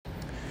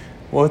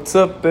What's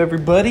up,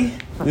 everybody?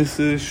 This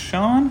is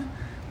Sean.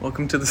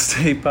 Welcome to the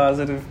Stay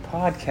Positive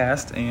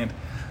podcast, and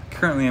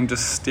currently I'm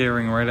just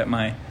staring right at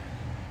my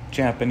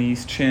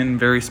Japanese chin,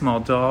 very small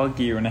dog, 1.5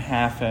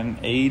 years in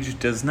age,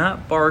 does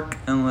not bark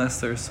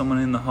unless there's someone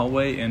in the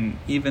hallway, and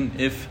even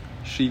if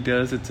she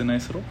does, it's a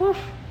nice little woof,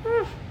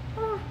 woof,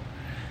 woof.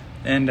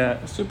 And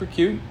super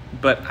cute,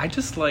 but I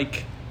just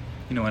like,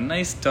 a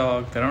nice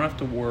dog that I don't have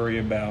to worry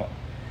about,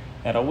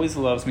 that always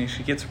loves me.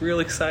 She gets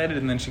real excited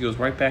and then she goes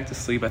right back to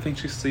sleep. I think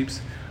she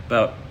sleeps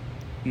about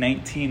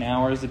 19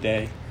 hours a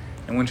day.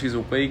 And when she's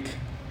awake,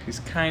 she's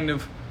kind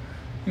of,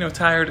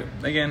 tired.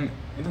 Again,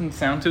 it doesn't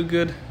sound too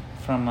good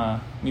from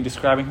me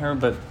describing her,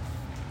 but,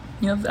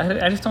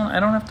 I just don't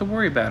have to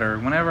worry about her.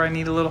 Whenever I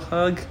need a little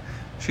hug,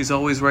 she's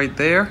always right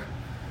there.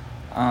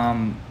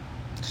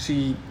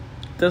 She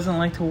doesn't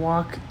like to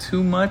walk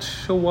too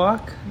much. She'll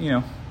walk,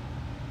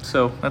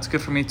 so that's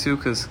good for me too,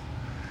 because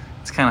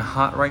it's kind of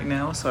hot right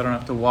now, so I don't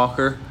have to walk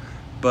her.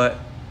 But,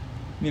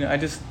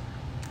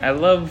 I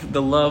love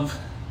the love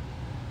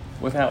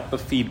without the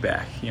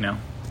feedback,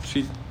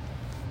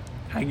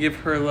 I give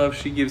her love,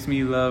 she gives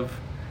me love.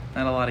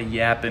 Not a lot of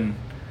yapping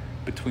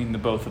between the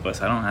both of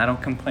us. I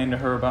don't complain to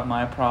her about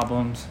my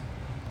problems.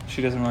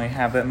 She doesn't really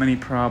have that many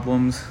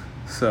problems,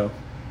 so.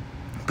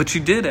 But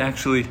she did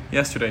actually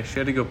yesterday. She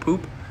had to go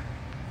poop,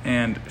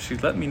 and she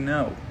let me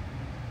know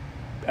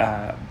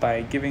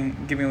by giving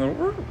a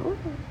little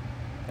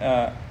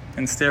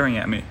and staring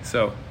at me.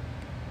 So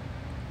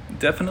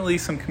definitely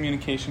some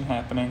communication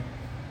happening.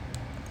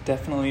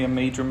 Definitely a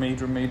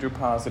major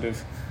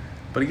positive.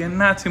 But again,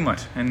 not too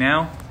much. And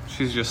now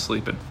she's just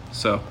sleeping.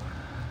 So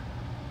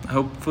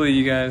hopefully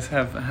you guys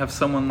have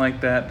someone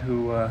like that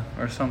who or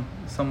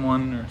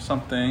someone or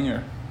something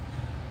or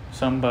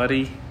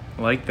somebody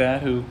like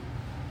that who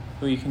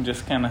you can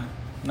just kind of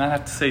not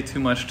have to say too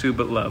much to,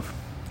 but love.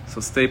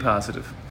 So stay positive.